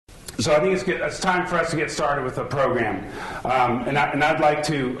So I think it's time for us to get started with the program. And I'd like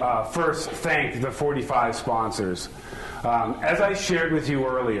to first thank the 45 sponsors. As I shared with you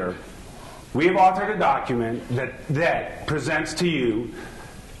earlier, we have authored a document that presents to you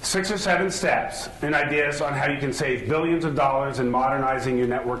 6 or 7 steps and ideas on how you can save billions of dollars in modernizing your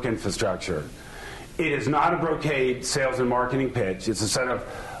network infrastructure. It is not a Brocade sales and marketing pitch. It's a set of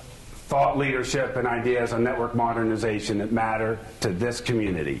thought leadership and ideas on network modernization that matter to this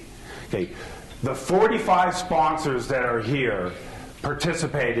community. Okay. The 45 sponsors that are here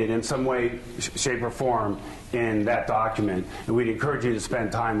participated in some way, shape, or form in that document, and we'd encourage you to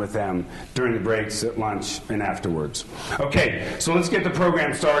spend time with them during the breaks, at lunch, and afterwards. Okay, so let's get the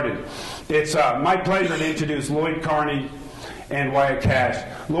program started. It's my pleasure to introduce Lloyd Carney and Wyatt Kash.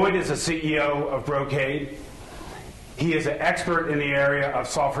 Lloyd is the CEO of Brocade. He is an expert in the area of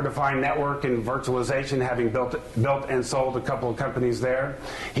software-defined network and virtualization, having built and sold a couple of companies there.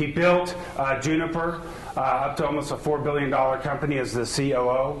 He built Juniper up to almost a $4 billion company as the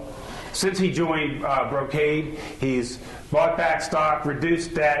COO. Since he joined Brocade, he's bought back stock,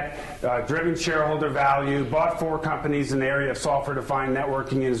 reduced debt, driven shareholder value, bought 4 companies in the area of software-defined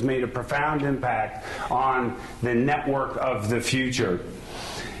networking, and has made a profound impact on the network of the future.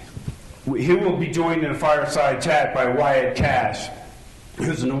 He will be joined in a fireside chat by Wyatt Kash,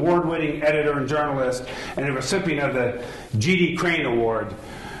 who's an award-winning editor and journalist and a recipient of the G.D. Crane Award,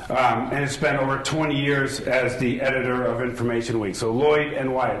 and has spent over 20 years as the editor of Information Week. So Lloyd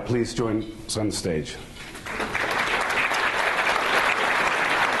and Wyatt, please join us on the stage.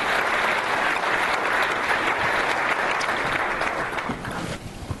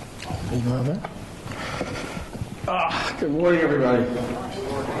 Good morning, everybody.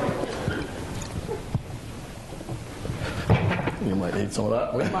 You might need some of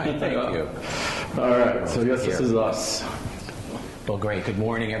that. We might, thank you. All right, so I guess this is us. Well, great. Good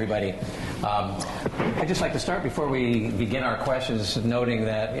morning, everybody. I'd just like to start before we begin our questions, noting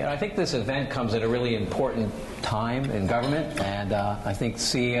that I think this event comes at a really important time in government, and I think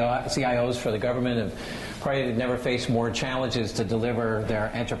CIOs for the government have probably never faced more challenges to deliver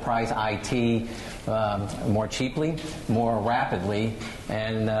their enterprise IT more cheaply, more rapidly,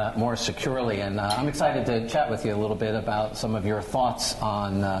 and more securely. And I'm excited to chat with you a little bit about some of your thoughts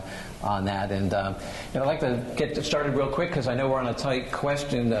on that. And I'd like to get started real quick because I know we're on a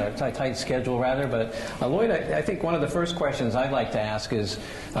tight schedule rather. But Lloyd, I think one of the first questions I'd like to ask is,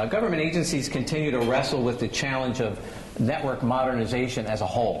 government agencies continue to wrestle with the challenge of network modernization as a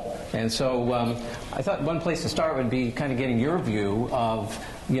whole. And so I thought one place to start would be kind of getting your view of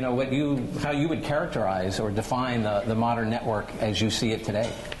how you would characterize or define the modern network as you see it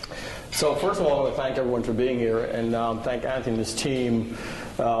today. So first of all, I want to thank everyone for being here, and thank Anthony and his team.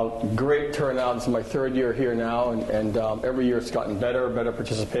 Great turnout. This is my 3rd year here now, and every year it's gotten better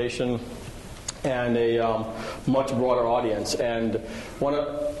participation, and a much broader audience. And want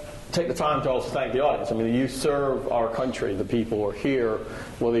to take the time to also thank the audience. I mean, you serve our country, the people who are here,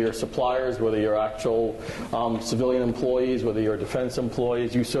 whether you're suppliers, whether you're actual civilian employees, whether you're defense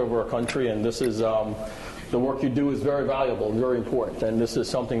employees, you serve our country, and this is the work you do is very valuable and very important. And this is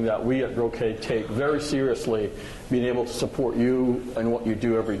something that we at Brocade take very seriously, being able to support you and what you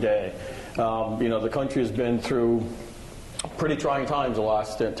do every day. The country has been through pretty trying times the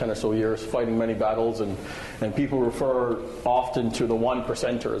last 10 or so years, fighting many battles, and people refer often to the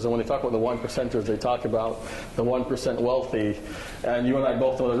 1%ers. And when they talk about the 1%ers, they talk about the 1% wealthy. And you and I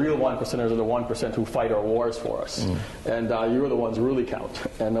both know the real 1%ers are the 1% who fight our wars for us. And you're the ones who really count.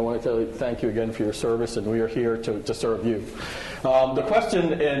 And I want to thank you again for your service, and we are here to serve you. The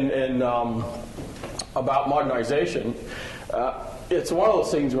question about modernization, it's one of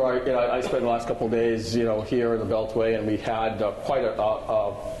those things where I spent the last couple of days, here in the Beltway, and we had quite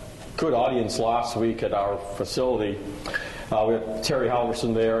a good audience last week at our facility. We had Terry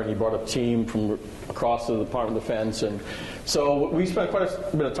Halverson there, and he brought a team from across the Department of Defense, and so we spent quite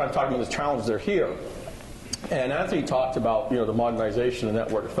a bit of time talking about the challenges that are here. And Anthony talked about, the modernization of the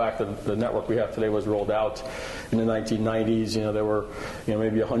network, the fact that the network we have today was rolled out in the 1990s. There were,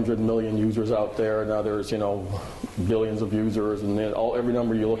 maybe 100 million users out there. Now there's, billions of users, and every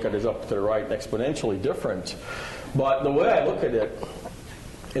number you look at is up to the right, exponentially different. But the way I look at it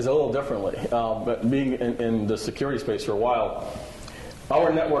is a little differently. But being in the security space for a while,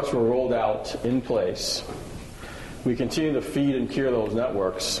 our networks were rolled out in place. We continue to feed and cure those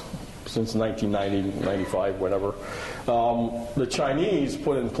networks since 1990, 95, whatever. The Chinese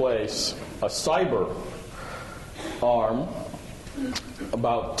put in place a cyber arm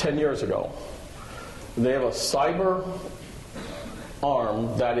about 10 years ago. They have a cyber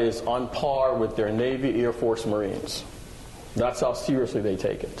arm that is on par with their Navy, Air Force, Marines. That's how seriously they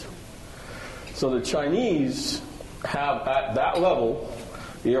take it. So the Chinese have, at that level,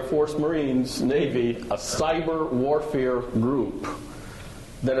 Air Force, Marines, Navy, a cyber warfare group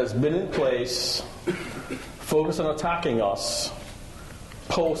that has been in place, focused on attacking us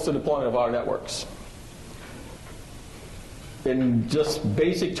post the deployment of our networks. In just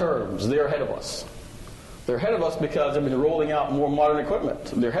basic terms, they're ahead of us. They're ahead of us because they've been rolling out more modern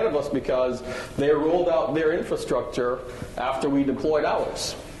equipment. They're ahead of us because they rolled out their infrastructure after we deployed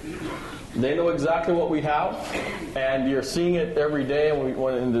ours. They know exactly what we have, and you're seeing it every day.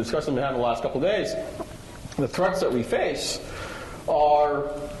 When in the discussion we had in the last couple of days, the threats that we face are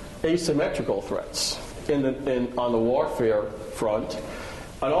asymmetrical threats on the warfare front,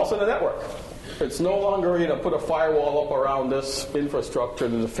 and also the network. It's no longer, put a firewall up around this infrastructure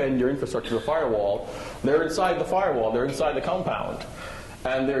to defend your infrastructure, the firewall. They're inside the firewall. They're inside the compound.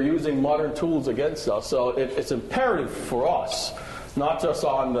 And they're using modern tools against us. So it's imperative for us, not just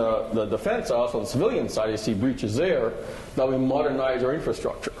on the defense side, also on the civilian side, you see breaches there, that we modernize our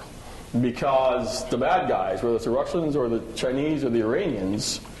infrastructure. Because the bad guys, whether it's the Russians or the Chinese or the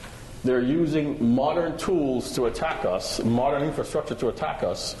Iranians, they're using modern tools to attack us, modern infrastructure to attack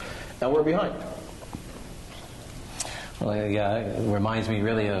us, and we're behind. Well, it reminds me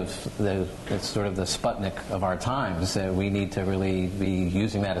really of it's sort of the Sputnik of our times. We need to really be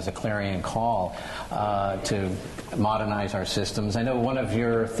using that as a clarion call to modernize our systems. I know one of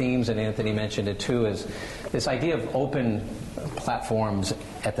your themes, and Anthony mentioned it too, is this idea of open platforms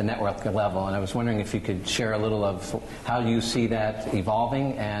at the network level. And I was wondering if you could share a little of how you see that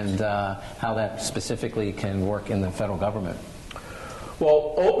evolving and how that specifically can work in the federal government.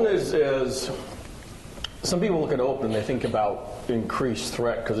 Well, open is some people look at open and they think about increased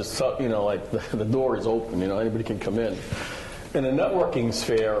threat because it's, like the door is open, anybody can come in. In the networking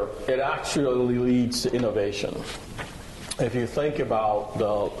sphere, it actually leads to innovation. If you think about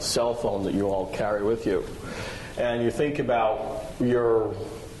the cell phone that you all carry with you, and you think about your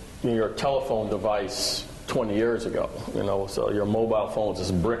telephone device 20 years ago, so your mobile phone is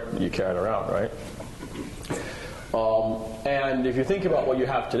this brick that you carried around, right? And if you think about what you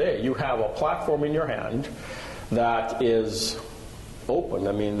have today, you have a platform in your hand that is open.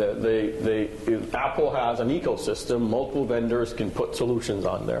 I mean, Apple has an ecosystem. Multiple vendors can put solutions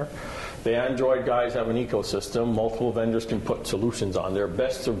on there. The Android guys have an ecosystem. Multiple vendors can put solutions on there,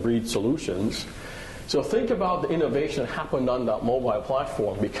 best-of-breed solutions. So think about the innovation that happened on that mobile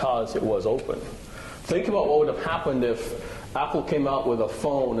platform because it was open. Think about what would have happened if Apple came out with a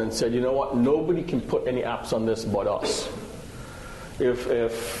phone and said, you know what, nobody can put any apps on this but us.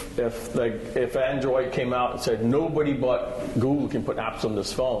 If Android came out and said nobody but Google can put apps on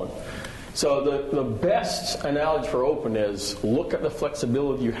this phone. So the best analogy for open is look at the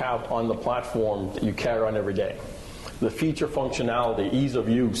flexibility you have on the platform that you carry on every day. The feature functionality, ease of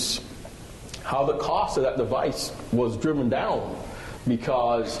use, how the cost of that device was driven down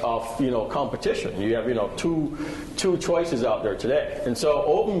because of competition. You have two choices out there today. And so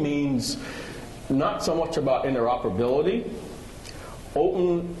open means not so much about interoperability.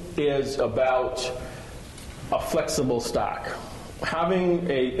 Open is about a flexible stack. Having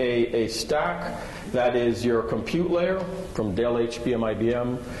a stack that is your compute layer from Dell, HP, and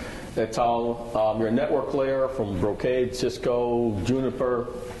IBM, that's all your network layer from Brocade, Cisco, Juniper,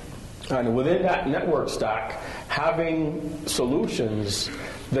 and within that network stack, having solutions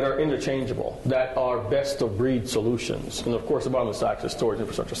that are interchangeable, that are best-of-breed solutions. And of course, the bottom of the stack is storage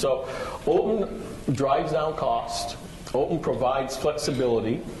infrastructure. So open drives down cost. Open provides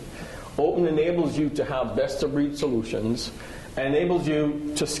flexibility. Open enables you to have best-of-breed solutions and enables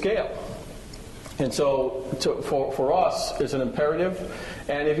you to scale. And so for us, it's an imperative.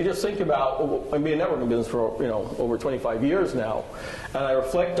 And if you just think about, I've been in the networking business for over 25 years now, and I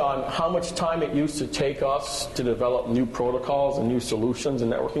reflect on how much time it used to take us to develop new protocols and new solutions in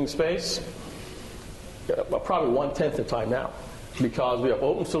the networking space, probably 1/10 the time now. Because we have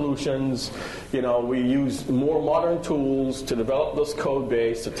open solutions, we use more modern tools to develop this code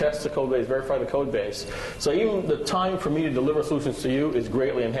base, to test the code base, verify the code base. So even the time for me to deliver solutions to you is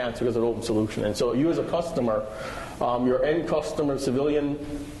greatly enhanced because of an open solution. And so you as a customer, your end customer, civilian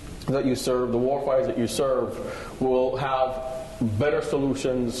that you serve, the warfighters that you serve, will have better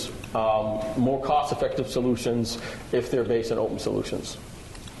solutions, more cost-effective solutions if they're based on open solutions.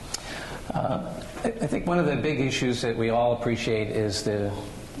 I think one of the big issues that we all appreciate is the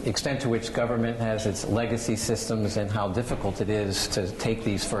extent to which government has its legacy systems and how difficult it is to take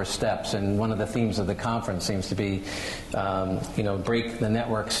these first steps. And one of the themes of the conference seems to be, break the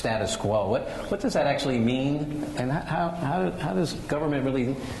network status quo. What does that actually mean? And how does government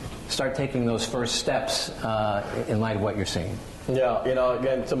really start taking those first steps in light of what you're seeing? Yeah,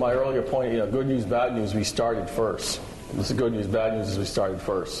 again, to my earlier point, good news, bad news, we started first. This is good news, bad news is we started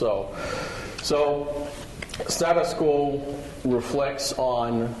first. So status quo reflects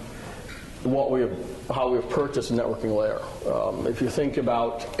on how we've purchased a networking layer. If you think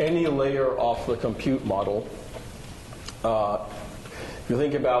about any layer of the compute model, if you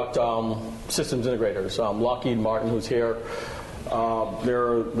think about systems integrators, Lockheed Martin, who's here,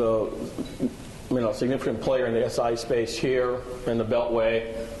 they're the significant player in the SI space here in the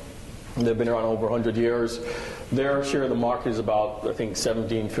Beltway. They've been around over 100 years. Their share of the market is about, I think,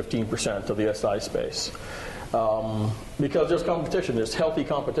 15% of the SI space. Because there's competition, there's healthy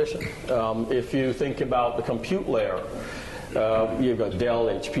competition. If you think about the compute layer, you've got Dell,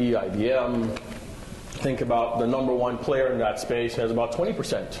 HP, IBM. Think about the number one player in that space has about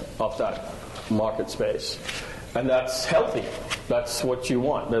 20% of that market space. And that's healthy. That's what you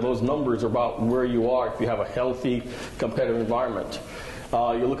want. Those numbers are about where you are if you have a healthy competitive environment.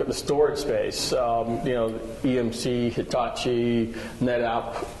 You look at the storage space, EMC, Hitachi,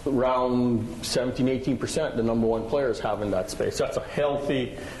 NetApp, around 17-18% the number one players have in that space. That's a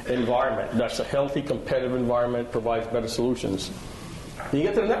healthy environment. That's a healthy competitive environment, provides better solutions. You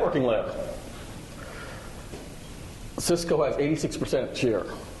get to the networking layer. Cisco has 86% share.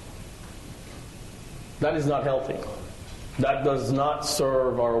 That is not healthy. That does not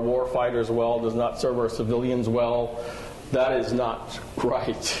serve our war fighters well, does not serve our civilians well. That is not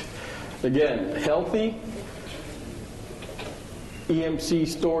right. Again, healthy EMC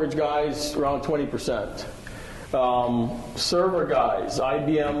storage guys around 20%. Server guys,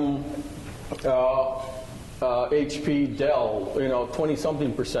 IBM, HP, Dell,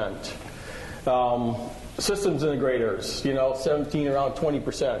 20-something%. Systems integrators, 17, around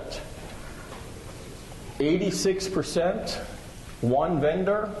 20%. 86%, one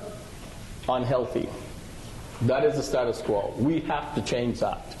vendor, unhealthy. That is the status quo. We have to change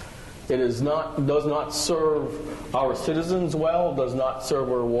that. It does not serve our citizens well, does not serve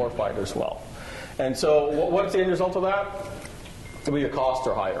our warfighters well. And so what's the end result of that? Your costs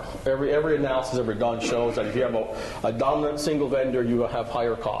are higher. Every analysis ever done shows that if you have a dominant single vendor, you will have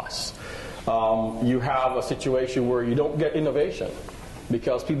higher costs. You have a situation where you don't get innovation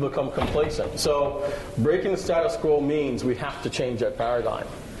because people become complacent. So breaking the status quo means we have to change that paradigm.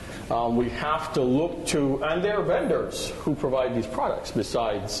 We have to look to, and there are vendors who provide these products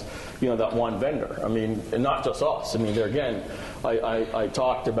besides, that one vendor. I mean, and not just us. I mean, there again, I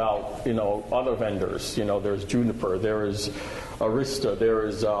talked about, other vendors. There's Juniper, there is Arista, there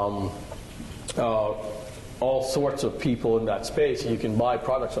is all sorts of people in that space you can buy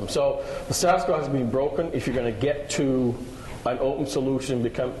products from. So the status quo has been broken. If you're going to get to an open solution,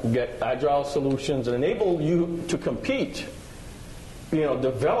 get agile solutions, and enable you to compete,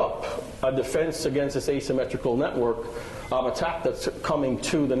 develop a defense against this asymmetrical network attack that's coming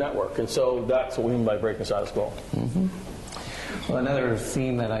to the network. And so that's what we mean by breaking status quo. Mm-hmm. Well, another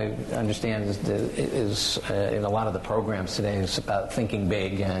theme that I understand is in a lot of the programs today is about thinking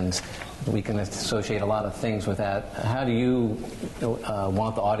big, and we can associate a lot of things with that. How do you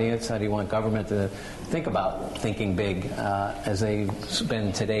want the audience, how do you want government to think about thinking big as they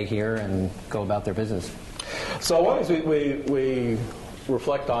spend today here and go about their business? So one of the things we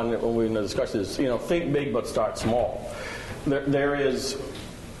reflect on when we discuss this, think big but start small. There is,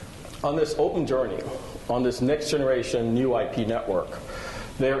 on this open journey, on this next generation new IP network,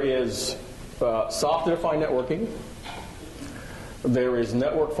 there is software-defined networking, there is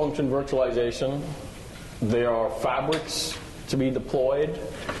network function virtualization, there are fabrics to be deployed,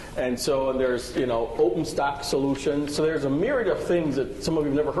 and so there's open stack solutions. So there's a myriad of things that some of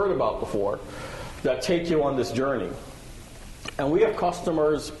you have never heard about before that take you on this journey. And we have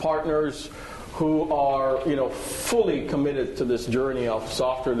customers, partners who are fully committed to this journey of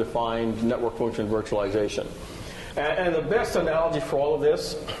software-defined network function virtualization. And the best analogy for all of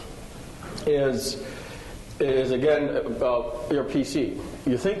this is again your PC.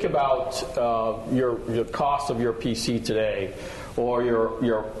 You think about your cost of your PC today, or your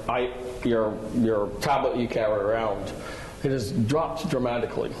tablet you carry around. It has dropped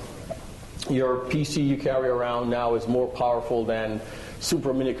dramatically. Your PC you carry around now is more powerful than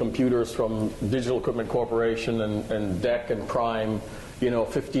super mini computers from Digital Equipment Corporation and DEC and Prime,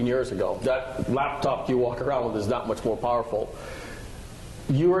 15 years ago. That laptop you walk around with is that much more powerful.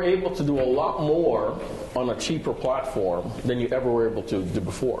 You are able to do a lot more on a cheaper platform than you ever were able to do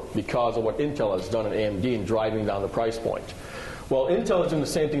before because of what Intel has done at AMD in driving down the price point. Well, Intel is doing the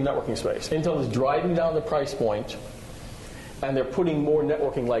same thing in the networking space. Intel is driving down the price point, and they're putting more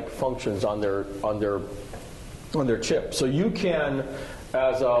networking-like functions on their chip. So you can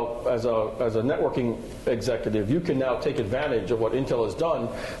as a networking executive, you can now take advantage of what Intel has done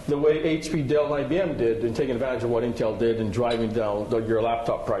the way HP, Dell, and IBM did in taking advantage of what Intel did in driving down your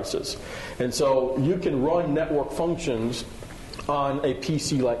laptop prices. And so you can run network functions on a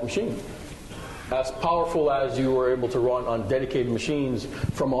PC-like machine, as powerful as you were able to run on dedicated machines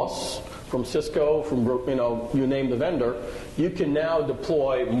from us, from Cisco, from you name the vendor. You can now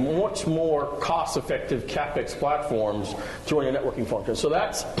deploy much more cost-effective CapEx platforms to run your networking function. So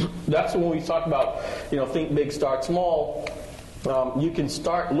that's when we talk about think big, start small. You can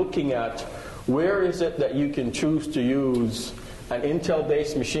start looking at where is it that you can choose to use an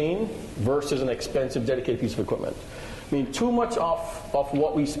Intel-based machine versus an expensive dedicated piece of equipment. I mean, too much of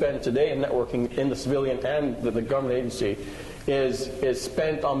what we spend today in networking in the civilian and the government agency is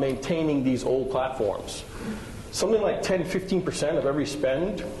spent on maintaining these old platforms. Something like 10-15% of every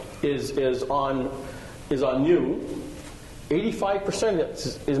spend is on new.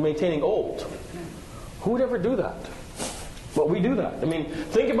 85% is maintaining old. Who would ever do that? But we do that. I mean,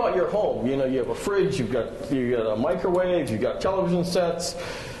 think about your home. You have a fridge, you've got a microwave, you've got television sets.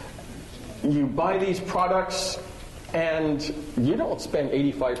 You buy these products, and you don't spend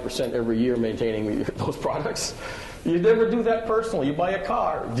 85% every year maintaining those products. You never do that personally. You buy a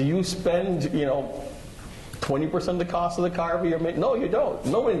car. Do you spend 20% of the cost of the car every year? No, you don't.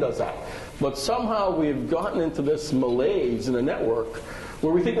 Nobody does that. But somehow we've gotten into this malaise in the network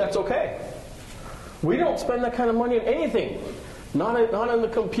where we think that's okay. We don't spend that kind of money on anything, not on the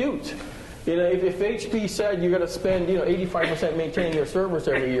compute. If HP said you're going to spend 85% maintaining your servers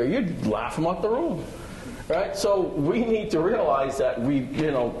every year, you'd laugh them out the room, right? So we need to realize that we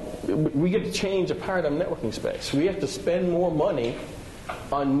get to change the paradigm networking space. We have to spend more money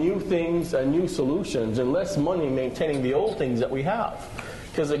on new things and new solutions and less money maintaining the old things that we have.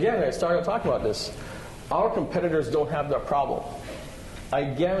 Because again, I started talking about this. Our competitors don't have that problem. I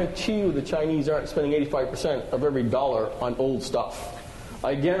guarantee you the Chinese aren't spending 85% of every dollar on old stuff.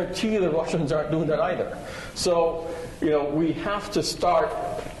 I guarantee you the Russians aren't doing that either. So, we have to start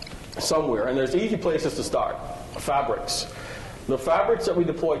somewhere, and there's easy places to start. Fabrics. The fabrics that we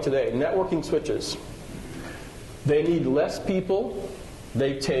deploy today, networking switches, they need less people,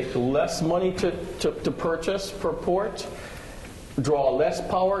 they take less money to purchase per port, draw less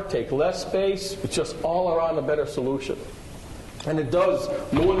power, take less space. It's just all around a better solution. And it does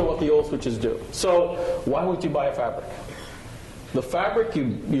more than what the old switches do. So why would you buy a fabric? The fabric,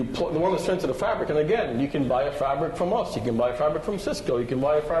 one of the strengths of the fabric, and again, you can buy a fabric from us, you can buy a fabric from Cisco, you can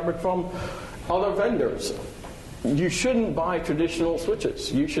buy a fabric from other vendors. You shouldn't buy traditional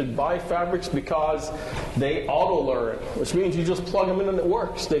switches. You should buy fabrics because they auto-learn, which means you just plug them in and it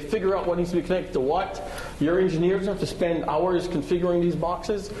works. They figure out what needs to be connected to what. Your engineers don't have to spend hours configuring these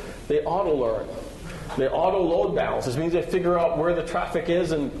boxes. They auto-learn. They auto-load balance, which means they figure out where the traffic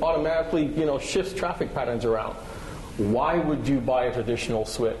is and automatically shifts traffic patterns around. Why would you buy a traditional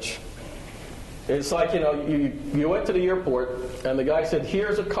switch? It's like, you went to the airport and the guy said,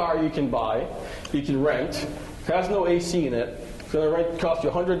 here's a car you can buy, you can rent, it has no AC in it, it's going to cost you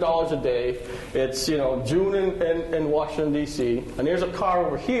 $100 a day, it's June in Washington, D.C., and here's a car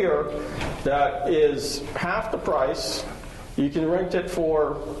over here that is half the price, you can rent it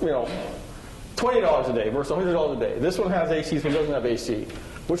for, $20 a day versus $100 a day. This one has AC, this one doesn't have AC.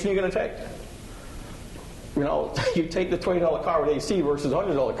 Which one are you going to take? You take the $20 car with AC versus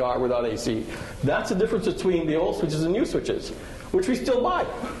 $100 car without AC. That's the difference between the old switches and new switches, which we still buy.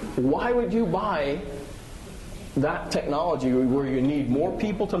 Why would you buy that technology where you need more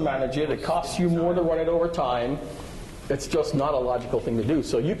people to manage it? It costs you more to run it over time. It's just not a logical thing to do.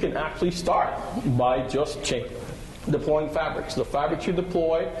 So you can actually start by just deploying fabrics. The fabrics you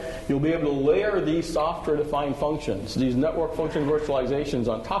deploy, you'll be able to layer these software-defined functions, these network function virtualizations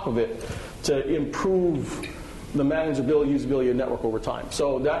on top of it to improve the manageability, usability of your network over time.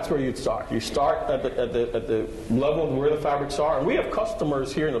 So that's where you'd start. You start at the level of where the fabrics are. And we have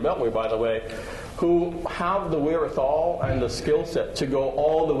customers here in the Beltway, by the way, who have the wherewithal and the skill set to go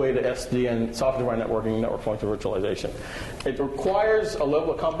all the way to SDN, software-defined networking, network function virtualization. It requires a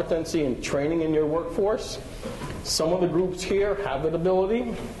level of competency and training in your workforce. Some of the groups here have that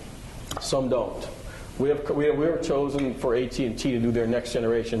ability, some don't. We were chosen for AT&T to do their next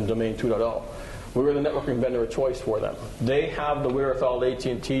generation Domain 2.0. We were the networking vendor of choice for them. They have the wherewithal at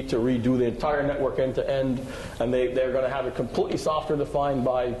AT&T to redo the entire network end to end, and they're going to have it completely software defined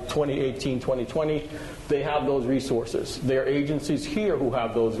by 2018, 2020. They have those resources. There are agencies here who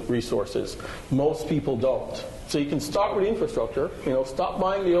have those resources. Most people don't. So you can start with the infrastructure. Stop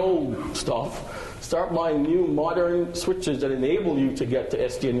buying the old stuff. Start buying new modern switches that enable you to get to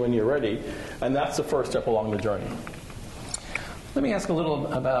SDN when you're ready, and that's the first step along the journey. Let me ask a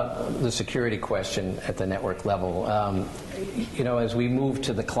little about the security question at the network level. As we moved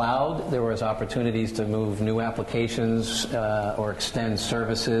to the cloud, there was opportunities to move new applications or extend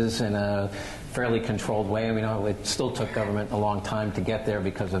services in a fairly controlled way. I mean, it still took government a long time to get there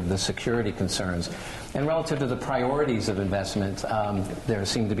because of the security concerns. And relative to the priorities of investment, there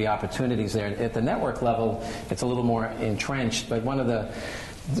seem to be opportunities there. At the network level, it's a little more entrenched, but one of the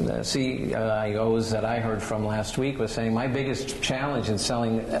CIOs that I heard from last week was saying, my biggest challenge in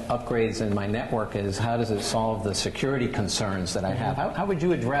selling upgrades in my network is how does it solve the security concerns that I have? How would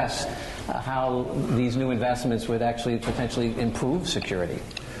you address how these new investments would actually potentially improve security?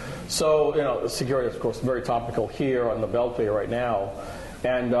 So, security is, of course, very topical here on the Beltway right now.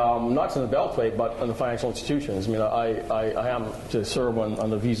 And not just in the Beltway, but on the financial institutions. I mean, I am to serve on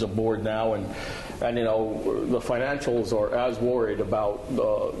the Visa board now, and the financials are as worried about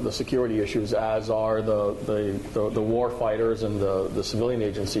the security issues as are the war fighters and the civilian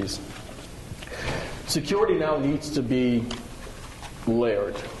agencies. Security now needs to be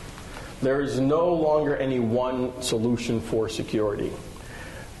layered. There is no longer any one solution for security.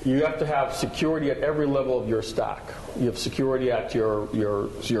 You have to have security at every level of your stack. You have security at your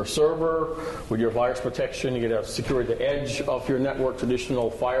server with your virus protection. You have security at the edge of your network, traditional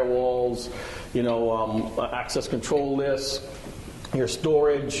firewalls, access control lists, your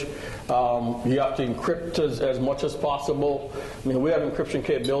storage. You have to encrypt as much as possible. I mean, we have encryption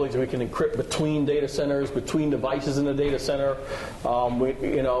capabilities. We can encrypt between data centers, between devices in the data center.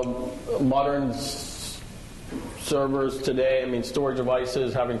 Modern servers today, storage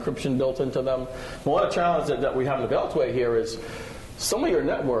devices have encryption built into them. One of the challenges that we have in the Beltway here is some of your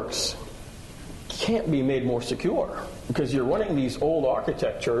networks can't be made more secure because you're running these old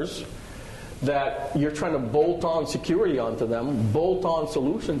architectures that you're trying to bolt on security onto them, bolt on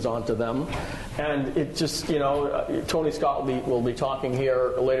solutions onto them, and it just, Tony Scott will be talking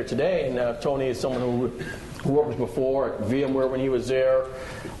here later today, and Tony is someone who worked before at VMware when he was there.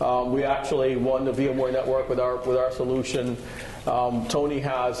 We actually won the VMware network with our solution. Tony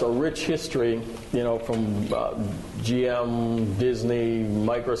has a rich history, from GM, Disney,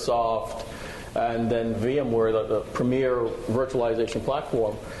 Microsoft, and then VMware, the premier virtualization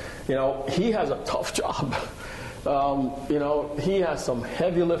platform. He has a tough job. He has some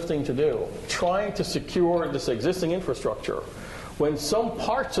heavy lifting to do, trying to secure this existing infrastructure when some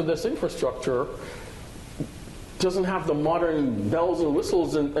parts of this infrastructure doesn't have the modern bells and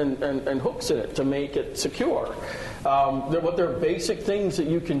whistles and hooks in it to make it secure. But they're basic things that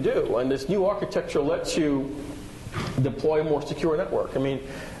you can do, and this new architecture lets you deploy a more secure network.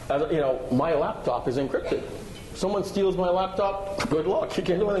 My laptop is encrypted. Someone steals my laptop, good luck. You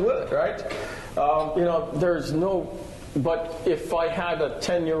can't do anything with it, right? But if I had a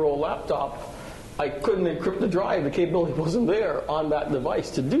 10-year-old laptop, I couldn't encrypt the drive. The capability wasn't there on that device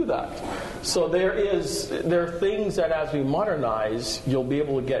to do that. So there are things that as we modernize, you'll be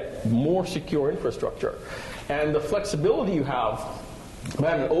able to get more secure infrastructure. And the flexibility you have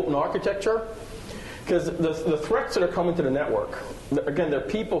by having an open architecture, because the threats that are coming to the network, again, there are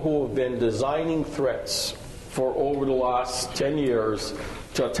people who have been designing threats for over the last 10 years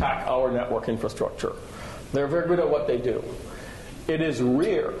to attack our network infrastructure. They're very good at what they do. It is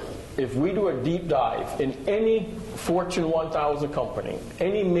rare if we do a deep dive in any Fortune 1000 company,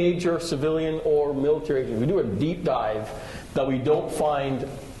 any major civilian or military agency, we do a deep dive that we don't find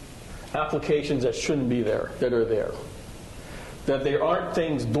applications that shouldn't be there, that are there. That there aren't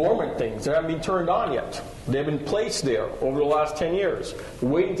dormant things that haven't been turned on yet. They've been placed there over the last 10 years,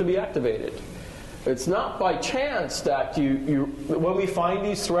 waiting to be activated. It's not by chance that when we find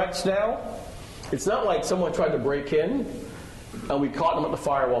these threats now, it's not like someone tried to break in and we caught them at the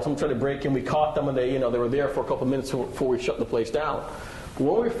firewall. Someone tried to break in, we caught them, and they were there for a couple of minutes before we shut the place down.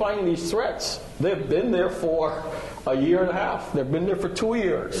 When we're finding these threats, they've been there for a year and a half. They've been there for 2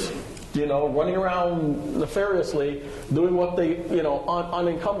 years, running around nefariously, doing what they,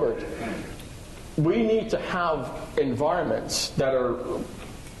 unencumbered. We need to have environments that are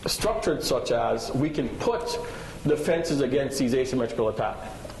structured such as we can put defenses against these asymmetrical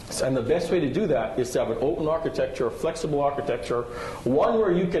attacks. And the best way to do that is to have an open architecture, a flexible architecture, one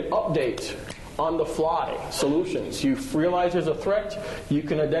where you can update on the fly solutions. You realize there's a threat, you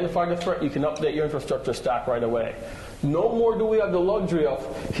can identify the threat, you can update your infrastructure stack right away. No more do we have the luxury of,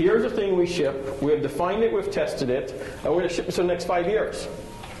 here's the thing we ship, we have defined it, we've tested it, and we're going to ship it for the next 5 years.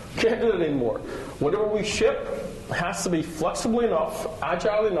 Can't do that anymore. Whatever we ship has to be flexible enough,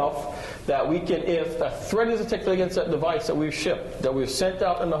 agile enough, that we can, if a threat is detected against that device that we've shipped, that we've sent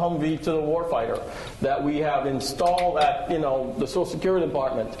out in the Humvee to the warfighter, that we have installed at the Social Security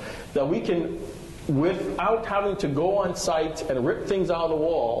Department, that we can without having to go on site and rip things out of the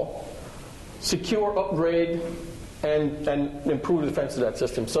wall, secure, upgrade, and improve the defense of that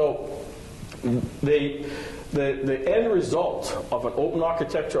system. So the end result of an open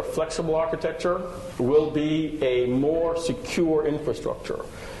architecture, a flexible architecture, will be a more secure infrastructure.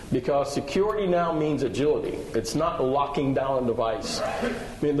 Because security now means agility. It's not locking down a device. I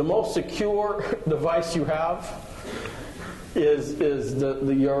mean, the most secure device you have is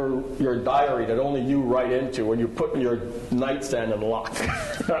your diary that only you write into when you put in your nightstand and lock.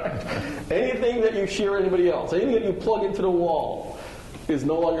 Anything that you share with anybody else, anything that you plug into the wall is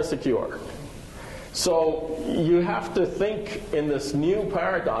no longer secure. So you have to think in this new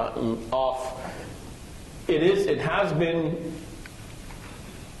paradigm of it has been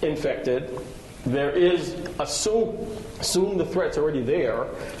infected. There is assume the threat's already there,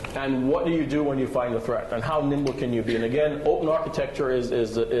 and what do you do when you find the threat, and how nimble can you be? And again, open architecture is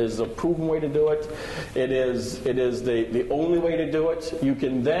a proven way to do it. It is the only way to do it. You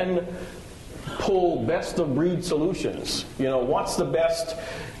can then pull best of breed solutions. What's the best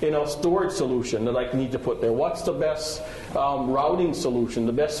storage solution that I need to put there? What's the best routing solution?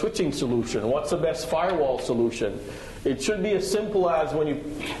 The best switching solution? What's the best firewall solution? It should be as simple as when you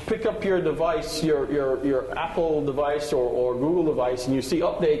pick up your device, your Apple device or Google device, and you see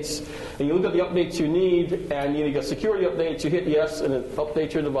updates, and you look at the updates you need, and you get security updates, you hit yes, and it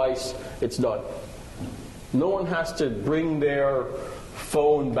updates your device, it's done. No one has to bring their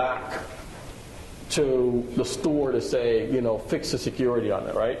phone back to the store to say, fix the security on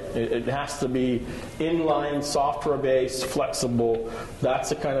it, right? It has to be inline, software-based, flexible. That's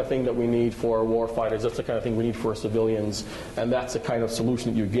the kind of thing that we need for warfighters. That's the kind of thing we need for civilians. And that's the kind of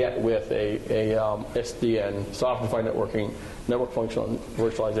solution that you get with a SDN, software-defined networking, network functional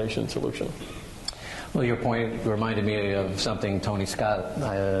virtualization solution. Well, your point reminded me of something Tony Scott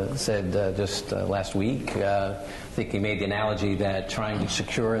said just last week. I think he made the analogy that trying to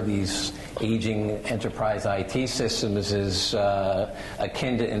secure these aging enterprise IT systems is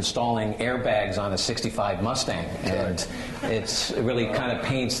akin to installing airbags on a 65 Mustang. And it really kind of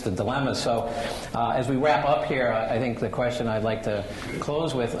paints the dilemma. So as we wrap up here, I think the question I'd like to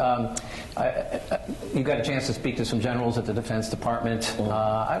close with, you got a chance to speak to some generals at the Defense Department.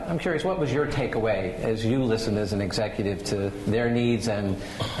 I'm curious, what was your takeaway as you listened as an executive to their needs and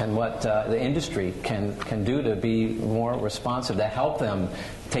what the industry can do to be more responsive, to help them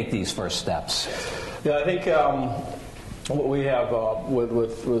take these first steps? Yeah, I think what we have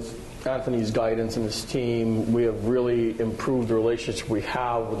with Anthony's guidance and his team, we have really improved the relationship we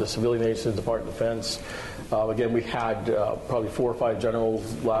have with the civilian agencies of the Department of Defense. Again, we had probably 4 or 5 generals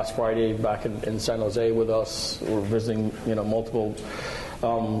last Friday back in San Jose with us. We're visiting multiple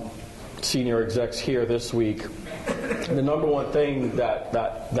senior execs here this week. The number one thing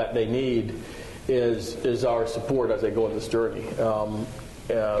that they need is our support as they go on this journey.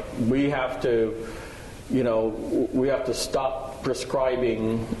 We have to stop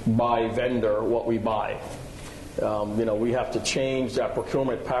prescribing by vendor what we buy. We have to change that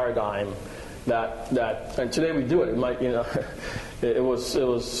procurement paradigm. And today we do it. It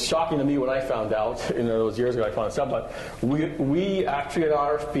was shocking to me when I found out. It was years ago I found this out. But we actually at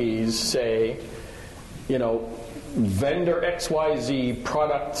RFPs say, vendor XYZ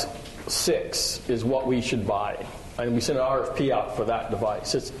product 6 is what we should buy. And we send an RFP out for that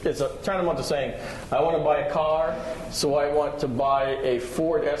device. It's a tantamount to saying, I want to buy a car, so I want to buy a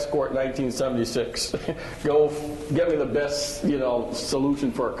Ford Escort 1976. Go get me the best,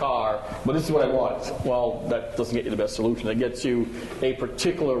 solution for a car, but this is what I want. Well, that doesn't get you the best solution. It gets you a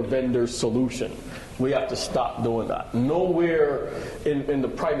particular vendor's solution. We have to stop doing that. Nowhere in the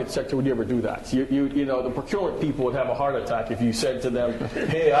private sector would you ever do that. The procurement people would have a heart attack if you said to them,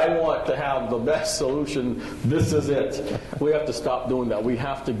 hey, I want to have the best solution. This is it. We have to stop doing that. We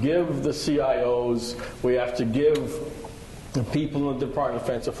have to give the CIOs, we have to give the people in the Department of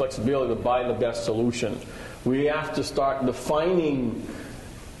Defense the flexibility to buy the best solution. We have to start defining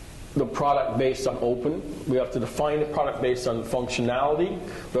the product based on open. We have to define the product based on functionality.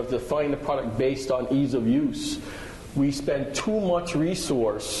 We have to define the product based on ease of use. We spend too much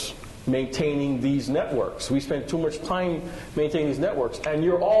resource maintaining these networks. We spend too much time maintaining these networks, and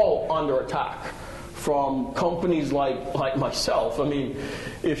you're all under attack from companies like myself. I mean,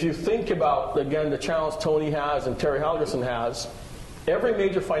 if you think about, again, the challenge Tony has and Terry Halgerson has, every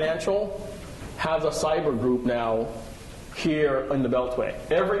major financial has a cyber group now here in the Beltway.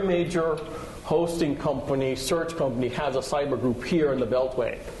 Every major hosting company, search company has a cyber group here in the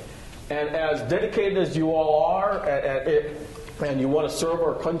Beltway. And as dedicated as you all are, and you want to serve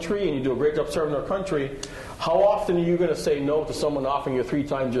our country, and you do a great job serving our country, how often are you going to say no to someone offering you 3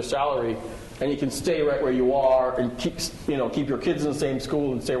 times your salary, and you can stay right where you are and keep your kids in the same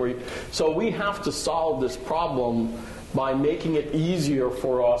school and stay where you... So we have to solve this problem by making it easier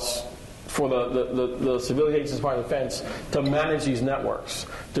for us, for the civilian agencies of Department of Defense, to manage these networks,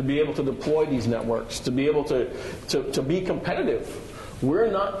 to be able to deploy these networks, to be able to be competitive.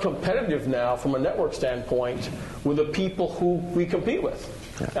 We're not competitive now from a network standpoint with the people who we compete with.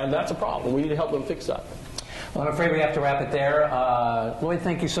 Yeah. And that's a problem. We need to help them fix that. Well, I'm afraid we have to wrap it there. Lloyd,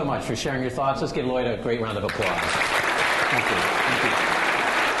 thank you so much for sharing your thoughts. Let's give Lloyd a great round of applause. Thank you. Thank you.